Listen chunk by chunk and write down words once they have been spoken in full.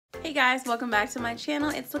Hey guys, welcome back to my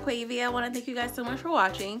channel. It's Laquavia. I want to thank you guys so much for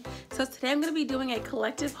watching. So today I'm going to be doing a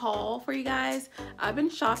collective haul for you guys. I've been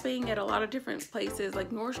shopping at a lot of different places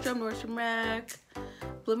like Nordstrom Rack,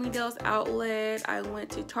 Bloomingdale's Outlet. I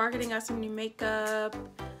went to Target and got some new makeup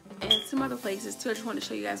and some other places too. I just wanted to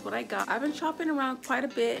show you guys what I got. I've been shopping around quite a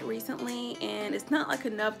bit recently and it's not like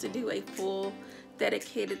enough to do a full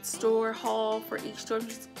dedicated store haul for each store,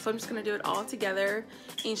 so I'm just gonna do it all together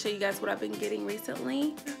and show you guys what I've been getting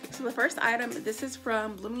recently. So the first item, this is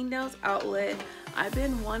from Bloomingdale's Outlet. I've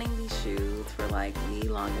been wanting these shoes for like the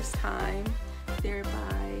longest time. They're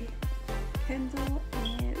by Kendall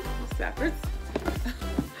and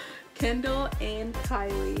Kendall and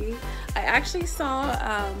Kylie. I actually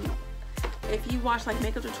saw, if you watch like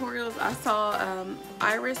makeup tutorials, I saw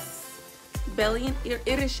Iris Bellion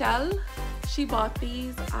Irichel. She bought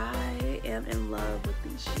these. I am in love with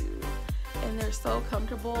these shoes and they're so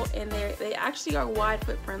comfortable, and they actually are wide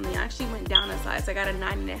foot friendly. I actually went down a size. I got a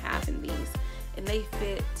 9.5 in these and they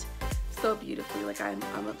fit so beautifully. Like I'm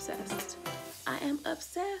obsessed. I am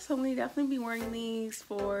obsessed. I'm gonna definitely be wearing these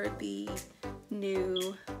for the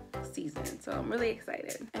new season, so I'm really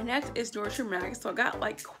excited. And next is Nordstrom Rack. So I got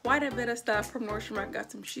like quite a bit of stuff from Nordstrom Rack.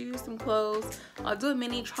 Got some shoes, some clothes. I'll do a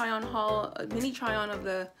mini try on haul, a mini try on of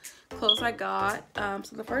the clothes I got.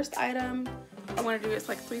 So the first item I want to do is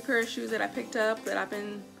like 3 pairs of shoes that I picked up that I've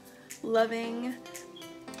been loving.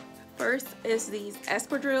 First is these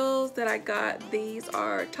espadrilles that I got. These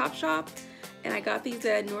are Topshop and I got these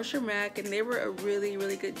at Nordstrom Rack and they were a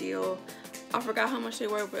really good deal. I forgot how much they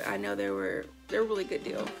were, but I know they're a really good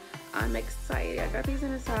deal. I'm excited. I got these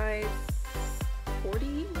in a size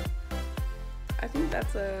 40. I think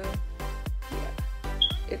that's a, yeah,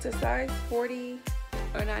 it's a size 40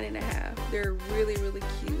 or 9.5. They're really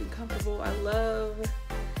cute and comfortable. I love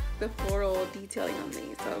the floral detailing on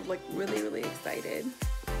these, so I'm like really excited.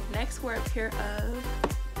 Next were a pair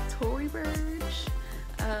of Tory Burch.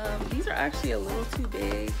 These are actually a little too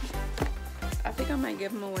big. I think I might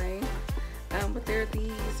give them away. But they're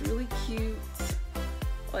these really cute,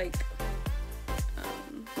 like,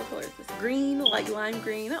 what color is this? Green, like lime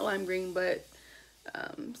green, not lime green, but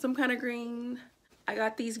some kind of green. I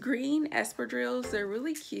got these green espadrilles. They're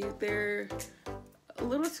really cute. They're a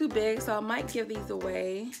little too big, so I might give these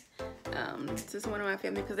away to someone in my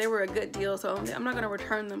family because they were a good deal. So I'm not gonna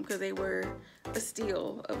return them because they were a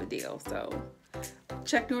steal of a deal. So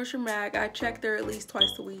check Nordstrom Rack. I check there at least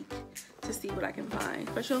twice a week to see what I can find,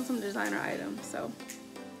 especially on some designer items. So,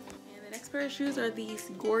 and the next pair of shoes are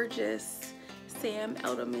these gorgeous Sam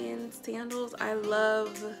Edelman sandals. I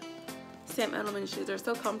love Sam Edelman shoes. They're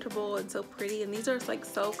so comfortable and so pretty, and these are like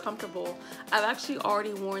so comfortable. I've actually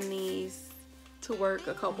already worn these to work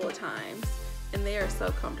a couple of times and they are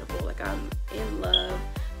so comfortable. Like I'm in love.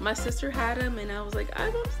 My sister had them and I was like,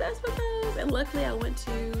 I'm obsessed with those. And luckily I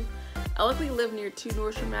luckily live near 2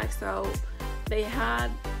 Nordstrom Rack, so they had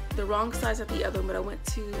the wrong size at the other one, but I went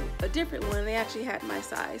to a different one and they actually had my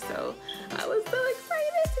size. So I was so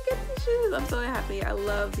excited to get these shoes. I'm so happy. I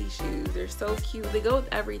love these shoes. They're so cute. They go with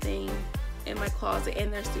everything in my closet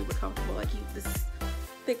and they're super comfortable. Like this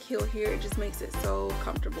thick heel here, it just makes it so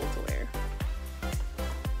comfortable to wear.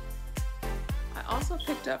 I also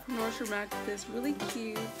picked up from Nordstrom Rack this really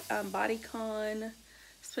cute bodycon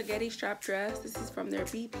spaghetti strap dress. This is from their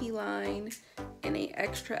BP line in a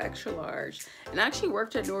extra large. And I actually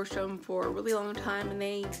worked at Nordstrom for a really long time and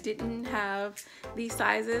they didn't have these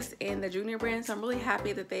sizes in the junior brand, so I'm really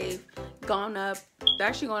happy that they've gone up. They're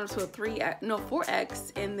actually gone up to a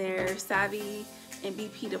 4X in their Savvy and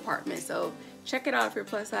BP department. So check it out. If you're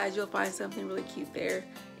plus size, you'll find something really cute there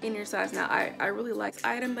in your size. Now I really like the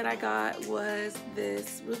item that I got was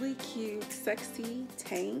this really cute sexy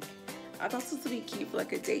tank. I thought this would be cute for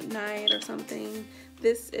like a date night or something.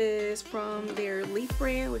 This is from their Leaf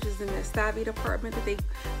brand, which is in the Savvy department that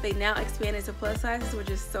they now expanded to plus sizes,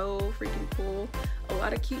 which is so freaking cool. A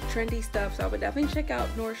lot of cute trendy stuff, so I would definitely check out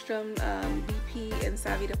Nordstrom BP and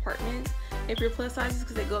Savvy department if you're plus sizes,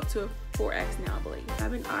 because they go up to a 4X now, I believe.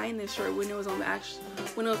 I've been eyeing this shirt when it was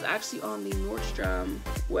actually on the Nordstrom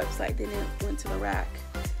website, then it went to the rack.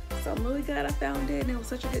 So I'm really glad I found it and it was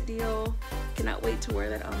such a good deal. Cannot wait to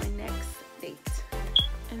wear that on my next date.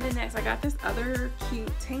 And then next I got this other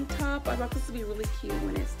cute tank top. I thought this would be really cute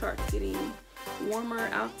when it starts getting warmer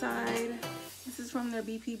outside. This is from their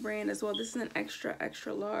BP brand as well. This is an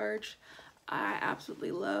extra large. I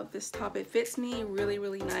absolutely love this top. It fits me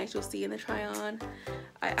really nice. You'll see in the try on.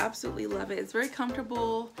 I absolutely love it. It's very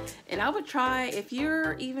comfortable and I would try, if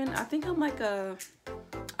you're even, I think I'm a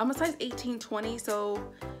size 18-20, so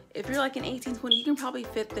if you're like an 18, 20, you can probably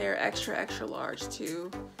fit their extra large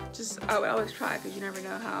too. Just, I would always try because you never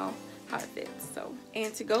know how it fits. So,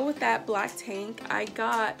 and to go with that black tank, I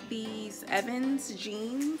got these Evans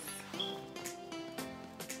jeans.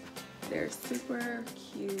 They're super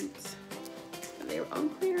cute. They were on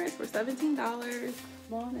clearance for $17.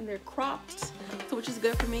 Long, and they're cropped, so which is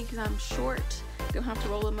good for me because I'm short. Don't have to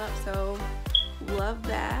roll them up, so love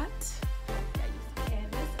that. Yeah,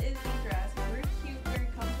 and this is the dress. It's very cute, very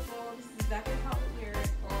comfortable. This is exactly how I would wear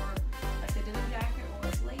it, or like a denim jacket or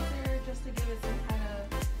a blazer, just to give it some kind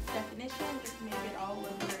of definition, just to make it all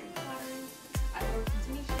look very flattering. I wore some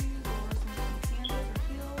tennis shoes or some sandals or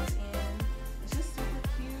heels, and it's just super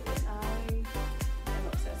cute, and I am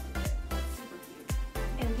obsessed with it. It's super cute.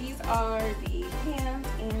 And these are the pants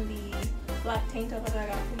and the black tank top that I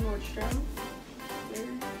got from Nordstrom. They're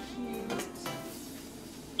cute.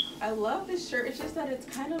 I love this shirt. It's just that it's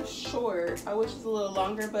kind of short. I wish it was a little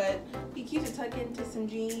longer, but be cute to tuck into some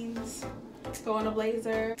jeans, throw on a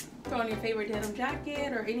blazer, throw on your favorite denim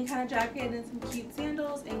jacket or any kind of jacket and some cute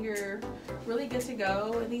sandals, and you're really good to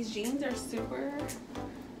go. And these jeans are super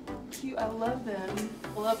cute. I love them.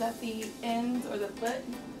 I love that the ends or the foot,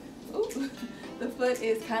 ooh, the foot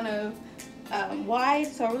is kind of wide.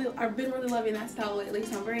 So I've been really loving that style lately.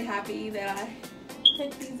 So I'm very happy that I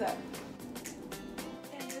picked these up.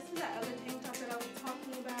 And this is that other tank top that I was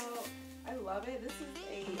talking about. I love it. This is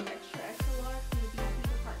a extra large from the beauty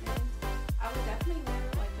department. I would definitely wear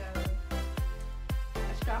like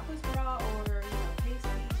a strapless bra or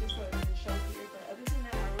pasty just so it doesn't show here. But other than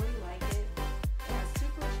that, I really like it. It has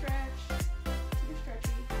super stretchy.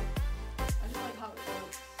 I just like how it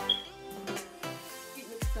looks. Cute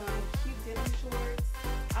with some cute denim shorts.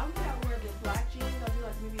 I don't think I would wear the black jeans. I'll do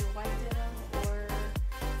like maybe a white denim or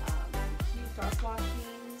cute dark wash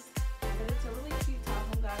jeans. But it's a really cute top.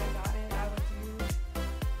 I'm glad I got it. I would do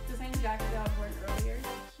the same jacket that I was wearing earlier.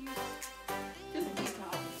 Cute. Just a cute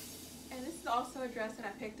top. And this is also a dress that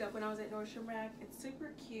I picked up when I was at Nordstrom Rack. It's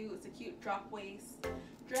super cute. It's a cute drop waist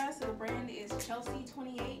dress. So the brand is Chelsea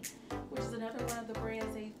 28, which is another one of the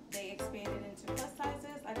brands they expanded into plus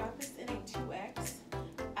sizes. I got this in a 2X.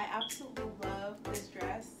 I absolutely love this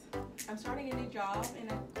dress. I'm starting a new job in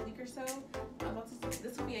a week or so.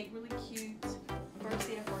 This will be a really cute first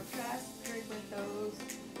day of work dress paired with those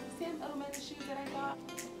Sam Edelman shoes that I got.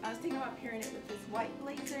 I was thinking about pairing it with this white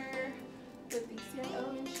blazer, with the Sam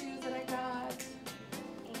Edelman shoes that I got,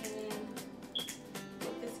 and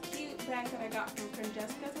with this cute bag that I got from friend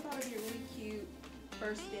Jessica. So I thought it would be a really cute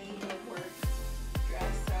first day of work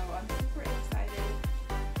dress. So I'm super excited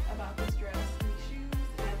about this dress and these shoes,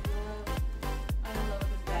 and I'm in love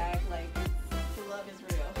with this bag. Like, the love is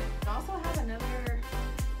real. I also have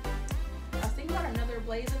I was thinking about another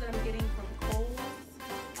blazer that I'm getting from Kohl's.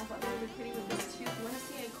 I thought they would be pretty with this too. If you want to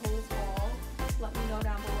see a Kohl's haul, let me know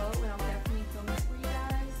down below, and I'll definitely film it for you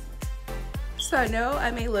guys. So I know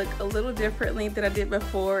I may look a little differently than I did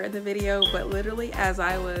before in the video, but literally as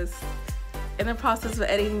I was in the process of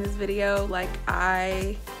editing this video, like,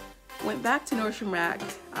 I went back to Nordstrom Rack,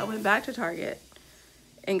 I went back to Target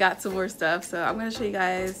and got some more stuff. So I'm gonna show you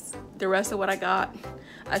guys the rest of what I got.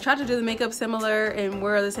 I tried to do the makeup similar and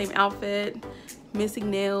wear the same outfit, missing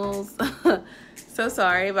nails. So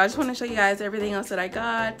sorry, but I just want to show you guys everything else that I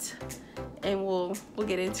got, and we'll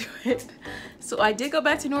get into it. So I did go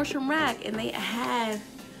back to Nordstrom Rack, and they had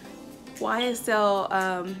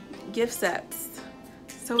YSL gift sets.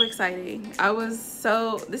 So exciting.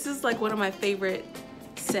 This is like one of my favorite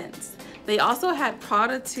scents. They also had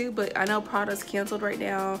Prada too, but I know Prada's canceled right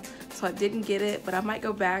now, so I didn't get it, but I might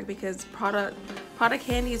go back because Prada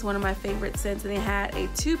candy is one of my favorite scents, and they had a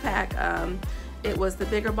 2-pack. It was the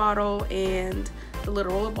bigger bottle and the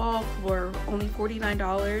little roller ball for only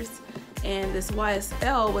 $49, and this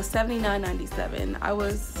YSL was $79.97. I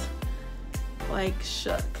was like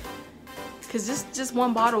shook because just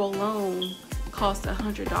one bottle alone cost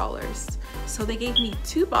 $100. So they gave me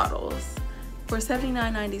 2 bottles for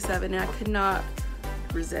 $79.97, and I could not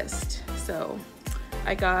resist. So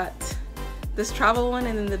I got this travel one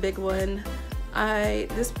and then the big one.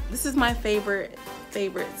 This is my favorite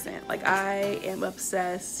scent. Like, I am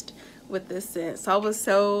obsessed with this scent. So I was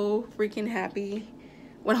so freaking happy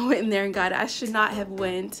when I went in there and got it. I should not have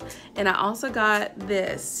went. And I also got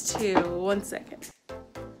this too. One second.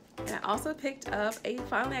 And I also picked up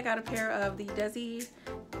finally I got a pair of the Desi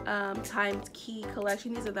times key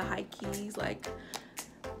collection. These are the high keys. Like,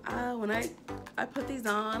 when I put these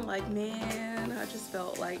on, like, man, I just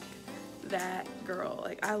felt like that girl.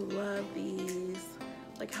 Like, I love these.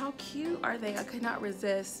 Like, how cute are they? I could not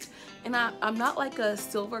resist. And I'm not like a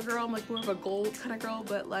silver girl. I'm like more of a gold kind of girl,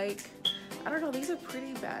 but like I don't know, these are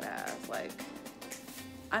pretty badass. Like,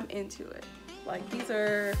 I'm into it. Like, these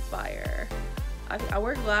are fire. I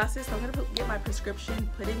wear glasses, so I'm gonna get my prescription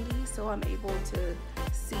put in these so I'm able to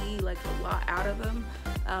see like a lot out of them.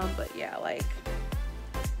 But yeah, like,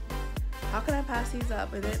 how can I pass these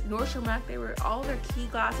up? And then Nordstrom Rack, all their Key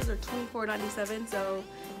glasses are $24.97. So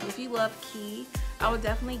if you love Key, I would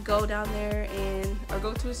definitely go down there or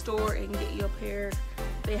go to a store and get you a pair.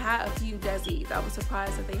 They had a few Desi's. I was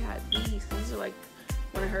surprised that they had these. These are like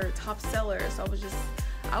one of her top sellers. So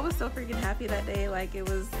I was so freaking happy that day. Like, it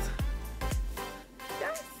was,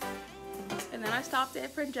 yes. And then I stopped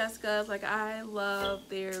at Francesca's. Like, I love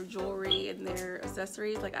their jewelry and their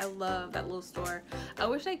accessories. Like, I love that little store. I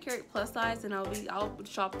wish I carried plus size, and I'll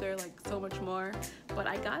shop there like so much more. But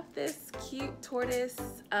I got this cute tortoise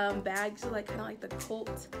bags, like kind of like the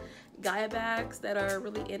cult Gaia bags that are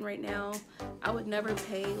really in right now. I would never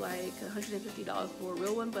pay like $150 for a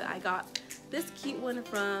real one, but I got this cute one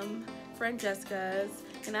from Francesca's,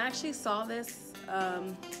 and I actually saw this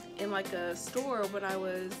in like a store when I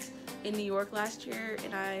was in New York last year,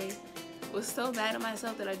 and I was so mad at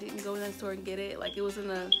myself that I didn't go in that store and get it. Like, it was in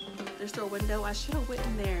their store window. I should have went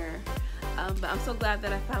in there. But I'm so glad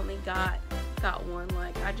that I finally got one.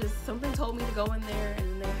 Like, something told me to go in there, and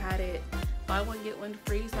then they had it buy one get one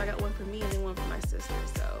free, so I got one for me and then one for my sister.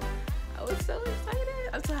 So I was so excited.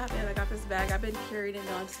 I'm so happy that I got this bag. I've been carrying it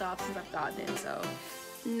non-stop since I've gotten it. So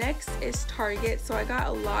next is Target. So I got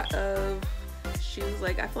a lot of shoes.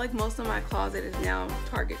 Like, I feel like most of my closet is now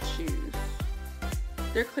Target shoes.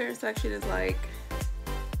 Their clearance section is like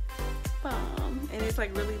bomb, and it's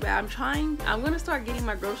like really bad. I'm gonna start getting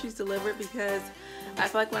my groceries delivered, because I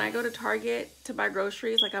feel like when I go to Target to buy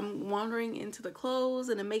groceries, like, I'm wandering into the clothes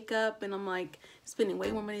and the makeup, and I'm like spending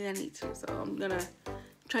way more money than I need to. So I'm gonna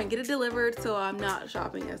try and get it delivered so I'm not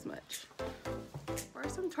shopping as much.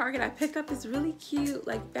 First from Target, I picked up this really cute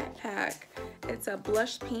like backpack. It's a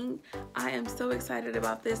blush pink. I am so excited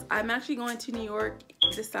about this. I'm actually going to New York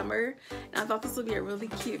this summer, and I thought this would be a really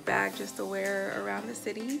cute bag just to wear around the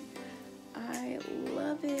city. I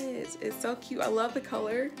love it. It's so cute. I love the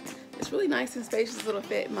color. It's really nice and spacious. It'll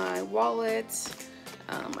fit my wallet,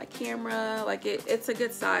 my camera. Like, it's a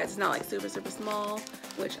good size. It's not like super small,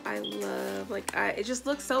 which I love. Like, it just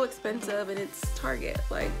looks so expensive, and it's Target.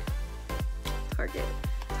 Like,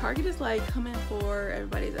 Target is like coming for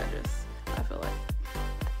everybody's address, I feel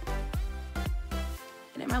like.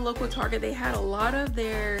 And at my local Target, they had a lot of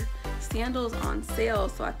their sandals on sale,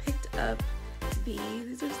 so I picked up these.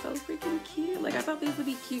 These are so freaking cute. Like, I thought these would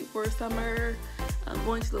be cute for summer,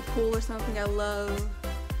 going to the pool or something. I love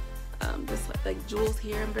just like jewels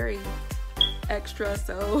here. I'm very extra,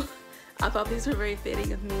 so I thought these were very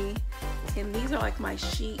fitting of me. And these are like my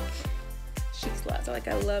chic slats. Like,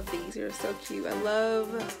 I love these. They're so cute. I love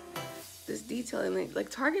this detailing. Like,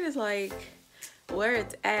 Target is like where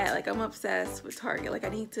it's at. Like, I'm obsessed with Target. Like, I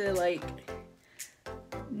need to like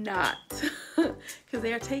not, because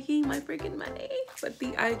they are taking my freaking money. But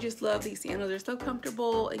I just love these sandals. They're so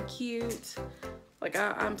comfortable and cute. Like,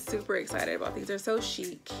 I'm super excited about these. They're so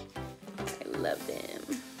chic. I love them.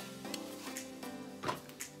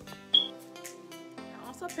 I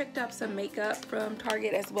also picked up some makeup from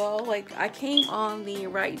Target as well. Like, I came on the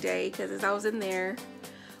right day, because as I was in there,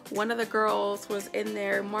 one of the girls was in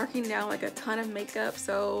there marking down like a ton of makeup,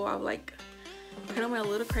 so I like kind of went a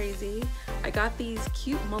little crazy. I got these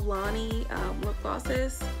cute Milani lip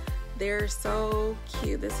glosses. They're so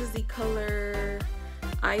cute. This is the color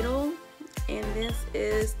Idol, and this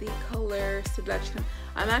is the color Seduction.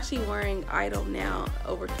 I'm actually wearing Idol now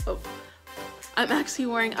I'm actually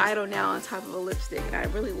wearing Idol now on top of a lipstick, and I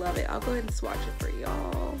really love it. I'll go ahead and swatch it for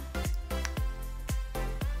y'all.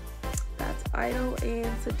 That's Idol and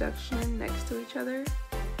Seduction next to each other.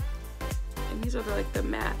 And these are like the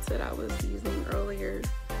mattes that I was using earlier,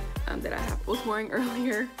 that I was wearing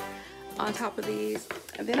earlier on top of these.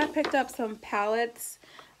 And then I picked up some palettes.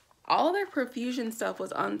 All of their Profusion stuff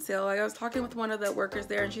was on sale. Like, I was talking with one of the workers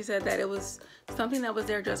there, and she said that it was something that was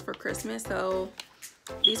there just for Christmas. So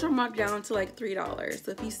these were marked down to like $3.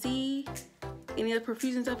 So if you see any of the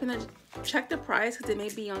Profusion stuff in there, check the price, because it may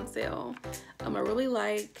be on sale. I really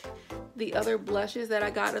like the other blushes that I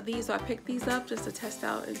got of these, so I picked these up just to test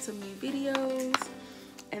out in some new videos.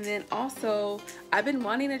 And then also, I've been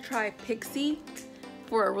wanting to try Pixie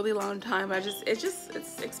for a really long time.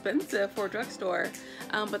 It's expensive for a drugstore,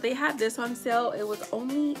 but they had this on sale. It was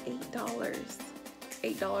only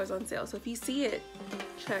 $8 on sale. So if you see it,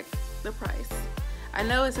 check the price. I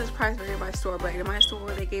know it says price vary by store, but in my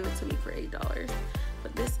store they gave it to me for $8.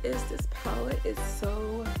 But this palette is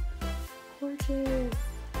so gorgeous.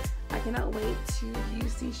 I cannot wait to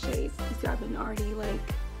use these shades. You see, I've been already like,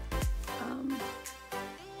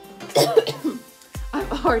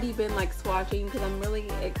 I've already been like swatching because I'm really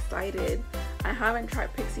excited. I haven't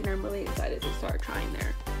tried Pixie and I'm really excited to start trying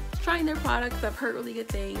their products. I've heard really good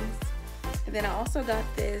things. And then I also got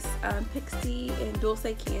this Pixie and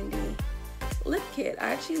Dulce Candy lip kit. I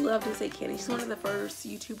actually love Dulce Candy. She's one of the first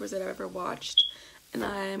YouTubers that I've ever watched. And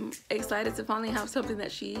I'm excited to finally have something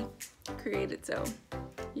that she created. So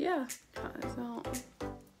yeah, so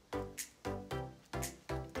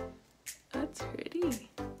that's pretty.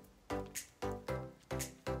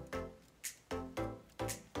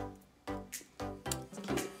 It's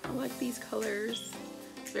cute. I like these colors.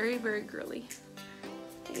 Very, very girly.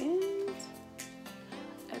 And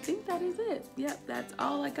I think that is it. Yep, that's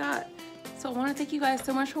all I got. So I want to thank you guys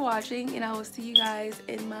so much for watching, and I will see you guys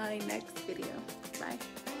in my next video. Bye.